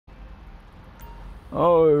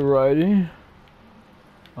Alrighty.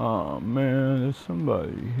 Oh man, there's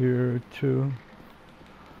somebody here too.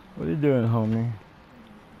 What are you doing, homie?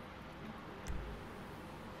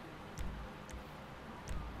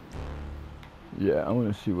 Yeah, I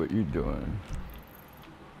want to see what you're doing.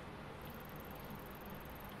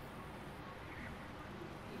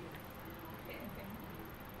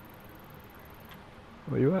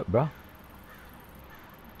 Where you at, bro?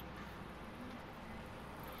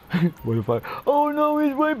 What if I... Oh no,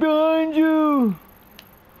 he's right behind you!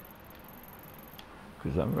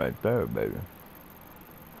 Cause I'm right there, baby.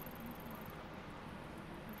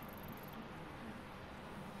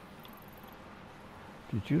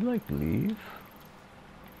 Did you like leave?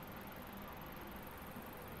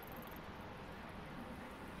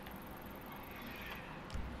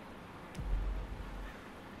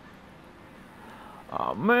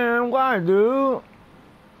 Oh man, why, dude?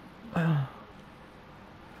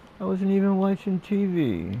 I wasn't even watching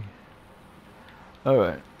TV.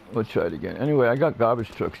 Alright, we'll try it again. Anyway, I got garbage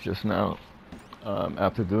trucks just now.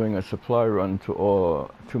 After doing a supply run to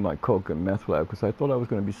my coke and meth lab, because I thought I was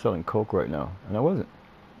going to be selling coke right now, and I wasn't.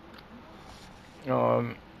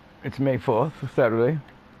 It's May 4th, Saturday,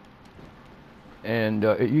 and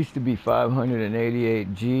it used to be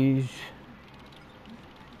 588 G's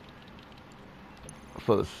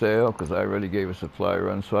for the sale, because I already gave a supply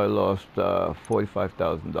run, so I lost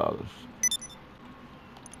 $45,000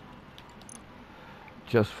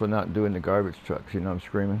 just for not doing the garbage trucks. You know, I'm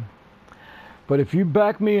screaming. But if you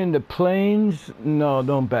back me in the plains, no,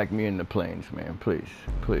 don't back me in the plains, man. Please,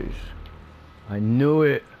 please. I knew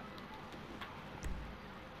it.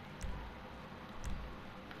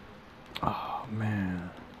 Oh, man.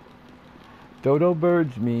 DoDO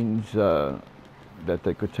Birdz means that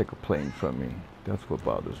they could take a plane from me. That's what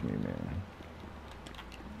bothers me, man.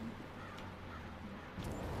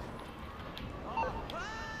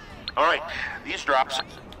 All right, these drops.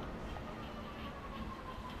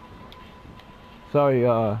 Sorry,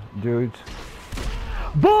 dudes.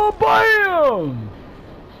 Boom, bam!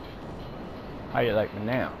 How you like me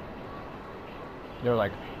now? They're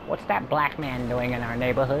like, What's that black man doing in our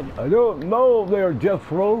neighborhood? I don't know there,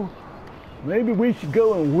 Jeffro. Maybe we should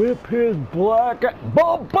go and whip his black ass.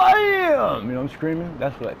 Boom, bam! You know, I'm screaming.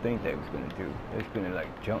 That's what I think they was gonna do. They was gonna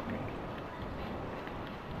like jump me.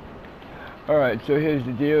 Alright, so here's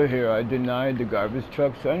the deal here. I denied the garbage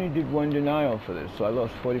trucks. I only did one denial for this, so I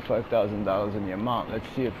lost $45,000 in the amount. Let's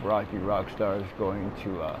see if Rocky Rockstar is going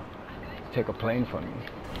to take a plane from me,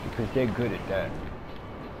 because they're good at that.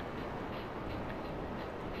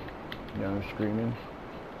 You know, I'm screaming.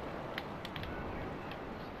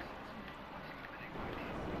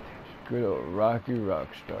 Good old Rocky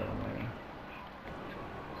Rockstar, man.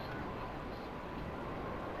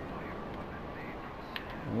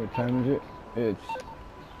 What time is it? It's...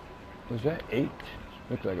 Was that 8?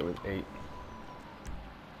 Looked like it was 8.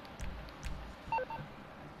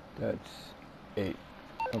 That's 8.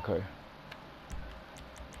 Okay.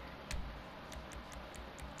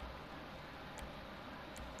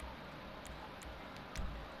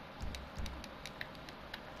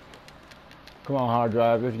 Come on, hard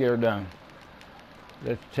drive, let's get her done.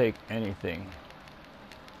 Let's take anything.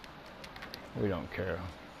 We don't care.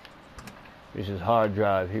 This is hard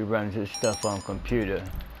drive. He runs his stuff on computer.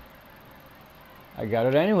 I got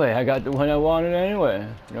it anyway. I got the one I wanted anyway.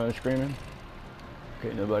 You know what I'm screaming?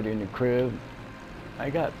 Okay, nobody in the crib. I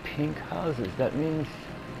got pink houses. That means...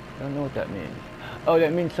 I don't know what that means. Oh,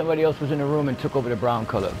 that means somebody else was in the room and took over the brown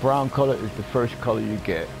color. Brown color is the first color you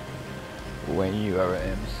get when you are an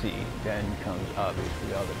MC. Then comes obviously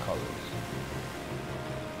the other colors.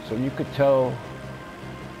 So you could tell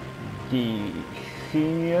the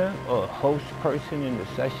senior or host person in the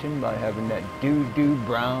session by having that doo-doo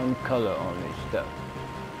brown color on their stuff.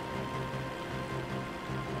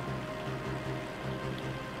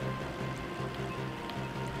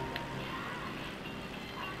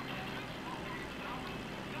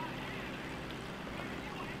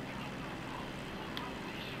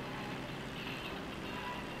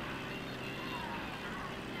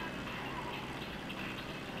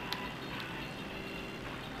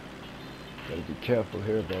 Gotta be careful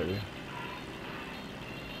here, baby.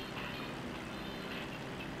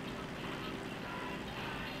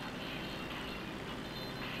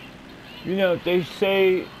 You know, if they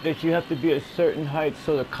say that you have to be a certain height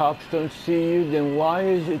so the cops don't see you, then why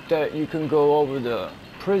is it that you can go over the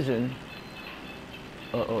prison?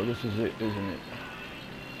 Uh-oh, this is it, isn't it?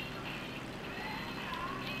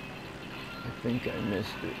 I think I missed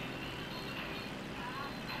it.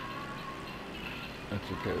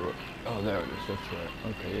 That's okay. Oh, there it is. That's right.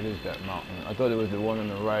 Okay, it is that mountain. I thought it was the one on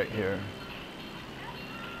the right here.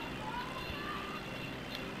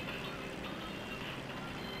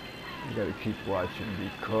 You gotta keep watching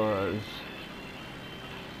because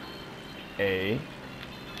A,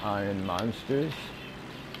 Iron Monsters.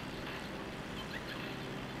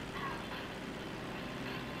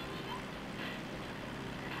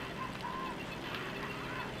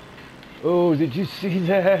 Oh, did you see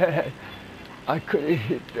that? I could have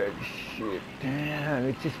hit that shit. Damn,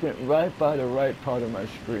 it just went right by the right part of my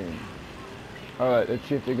screen. Alright, let's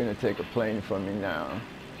see if they're gonna take a plane from me now.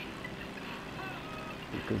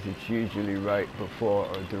 Because it's usually right before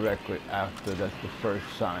or directly after. That's the first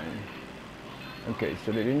sign. Okay,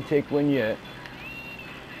 so they didn't take one yet.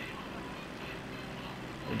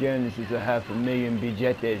 Again, this is a $500,000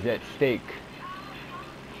 billetes at stake.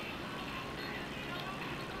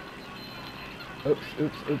 Oops,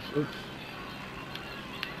 oops, oops, oops.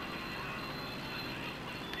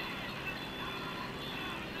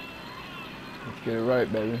 Let's get it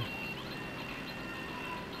right, baby.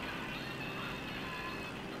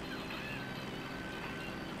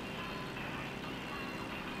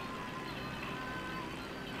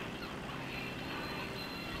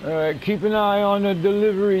 Alright, keep an eye on the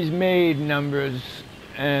deliveries made numbers,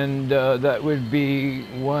 and that would be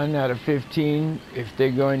 1 out of 15. If they're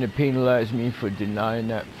going to penalize me for denying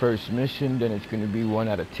that first mission, then it's going to be 1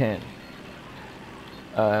 out of 10.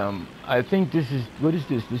 I think this is, what is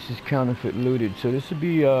this? This is counterfeit looted, so this would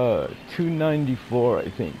be 294, I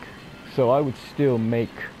think. So I would still make,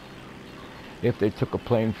 if they took a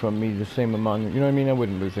plane from me, the same amount, you know what I mean? I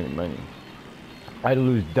wouldn't lose any money. I'd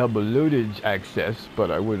lose double lootage access,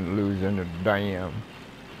 but I wouldn't lose any damn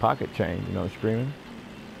pocket change, you know, screaming.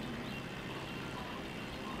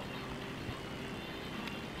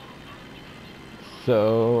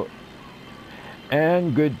 So,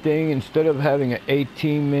 and good thing, instead of having an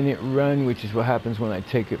 18-minute run, which is what happens when I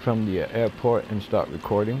take it from the airport and start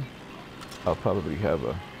recording, I'll probably have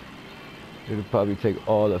it'll probably take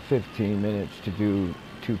all of 15 minutes to do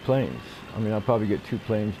 2 planes. I mean, I'll probably get 2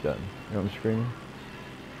 planes done. You know what I'm screaming?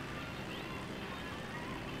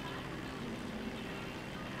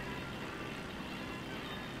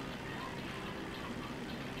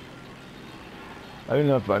 I don't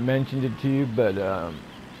know if I mentioned it to you, but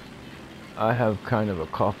I have kind of a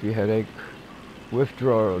coffee headache.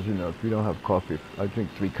 Withdrawals, you know, if you don't have coffee, I drink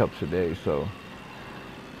 3 cups a day, so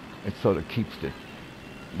it sort of keeps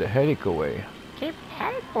the headache away. Keep the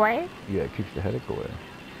headache away? Yeah, it keeps the headache away.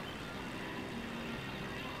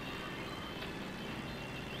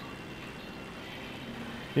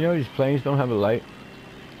 You know, these planes don't have a light,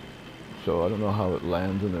 so I don't know how it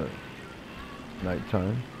lands in the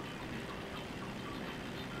nighttime.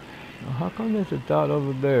 Now, how come there's a dot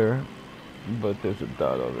over there, but there's a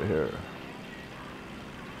dot over here?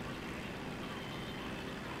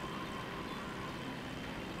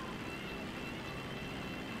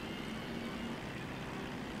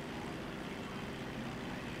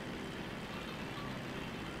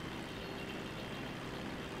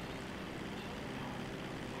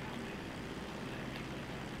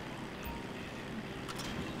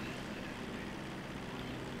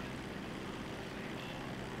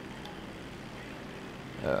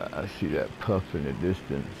 I see that puff in the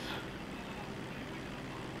distance.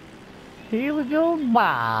 Here we go,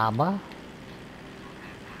 Bob. I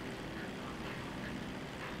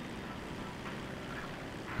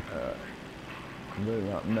better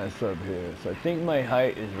not mess up here. So I think my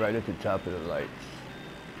height is right at the top of the lights.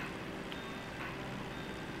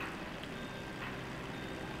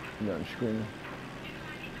 You know, I'm screaming.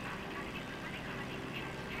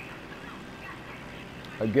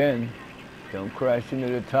 Again, don't crash into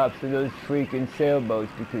the tops of those freaking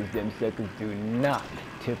sailboats because them suckers do not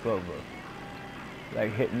tip over.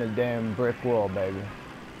 Like hitting a damn brick wall, baby.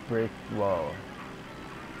 Brick wall.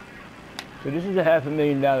 So this is a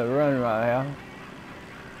 $500,000 run right here.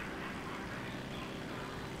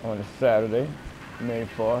 On a Saturday, May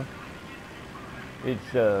 4th.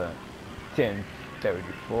 It's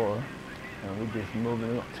 10:34. And we're just moving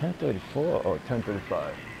along. 10:34 or 10:35.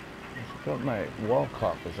 I thought my wall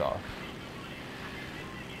clock was off.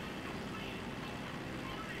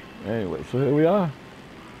 Anyway, so here we are.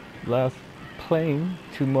 Last plane,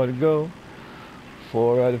 2 more to go.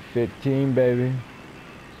 4 out of 15, baby.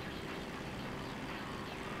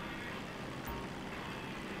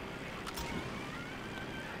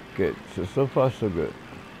 Good. So far, so good.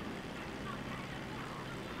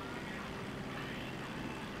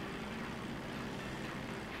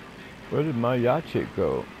 Where did my yacht chick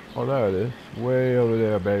go? Oh, there it is. Way over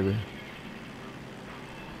there, baby.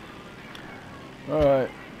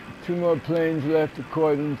 Alright. 2 more planes left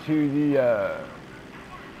according to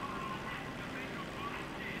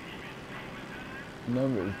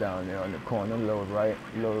numbers down there on the corner. Load right,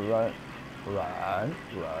 right.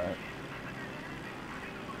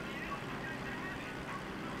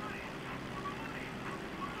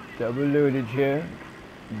 Double lootage here.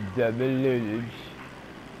 Double lootage.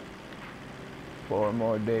 4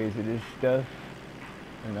 more days of this stuff,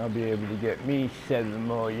 and I'll be able to get me 7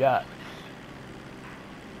 more yachts.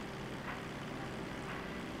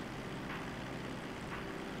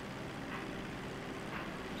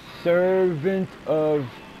 Servant of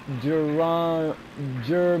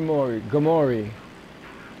Gomori.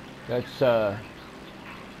 That's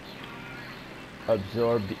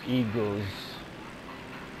Absorbed Eagle's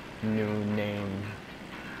new name.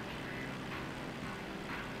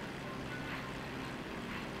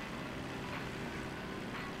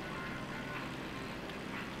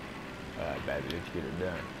 Alright, baby, let's get her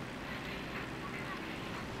done.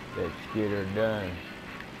 Let's get her done.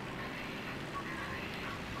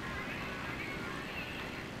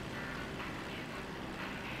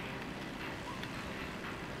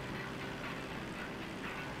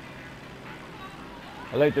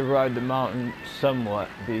 I like to ride the mountain somewhat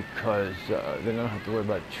because then I don't have to worry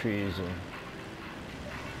about trees and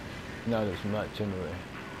not as much anyway,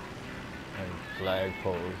 and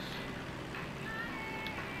flagpoles.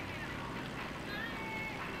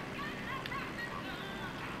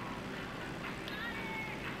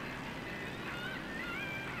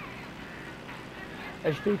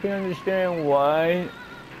 I still can understand why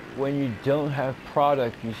when you don't have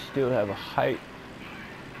product you still have a height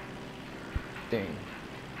thing.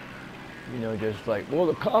 You know, just like, well,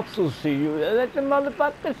 the cops will see you. Let the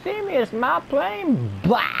motherfucker see me. It's my plane.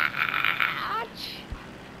 Batch.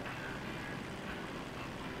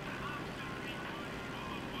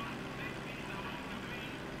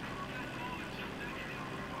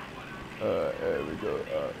 There we go.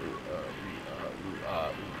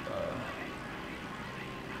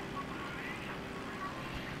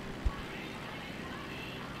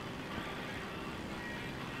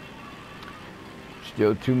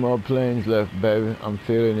 Still 2 more planes left, baby. I'm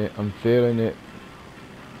feeling it. I'm feeling it.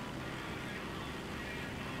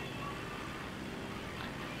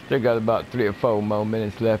 Still got about 3 or 4 more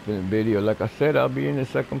minutes left in the video. Like I said, I'll be in the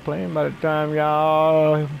 2nd plane by the time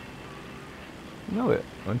y'all know it.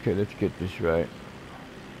 Okay, let's get this right.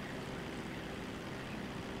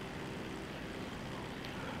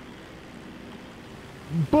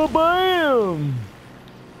 Ba-bam!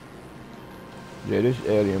 Yeah, this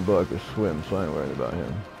alien boy could swim, so I ain't worried about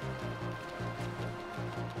him.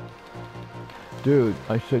 Dude,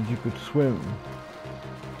 I said you could swim.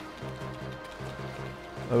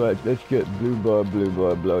 Alright, let's get blue boy,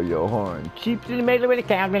 blow your horn. Sheep's in the middle with the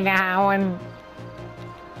cows in the horn.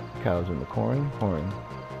 Cows in the corn? Horn.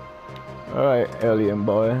 Alright, alien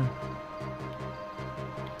boy.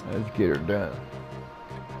 Let's get her done.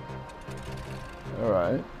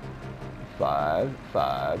 Alright. 5,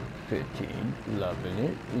 5, 15. Loving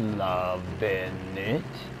it. Loving it.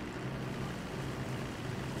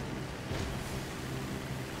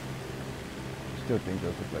 Still think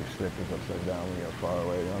those look like slippers upside down when you're far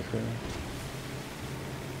away, you know what I'm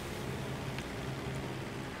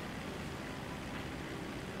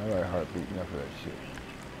saying? Alright, heartbeat, enough of that shit.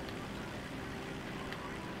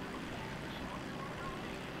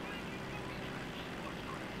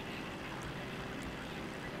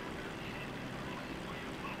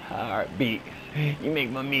 Heartbeat, you make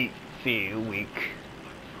my meat feel weak.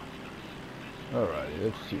 Alright,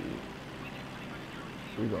 let's see.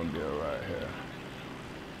 We're gonna be alright here.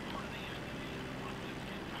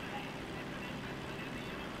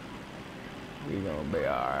 We're gonna be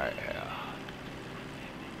alright here.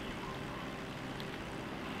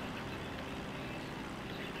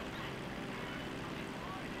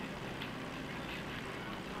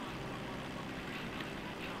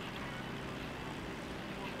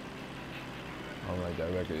 I don't like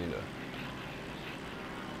that record either.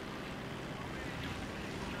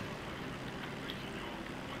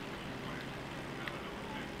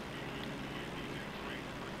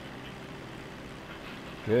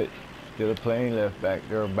 Good. Still a plane left back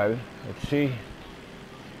there, baby. Let's see.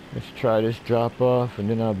 Let's try this drop off and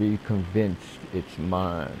then I'll be convinced it's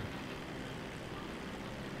mine.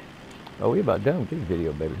 Oh, we about done with this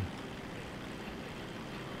video, baby.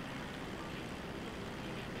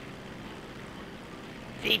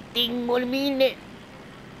 15 more minutes.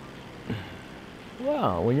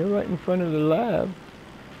 Wow, when you're right in front of the lab,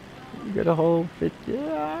 you get a whole 50.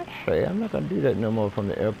 Yeah, actually, I'm not gonna do that no more from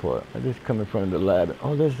the airport. I just come in front of the lab.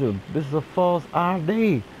 Oh, this is a false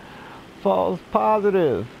ID, false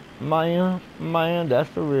positive. Man, that's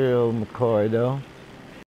the real McCoy though.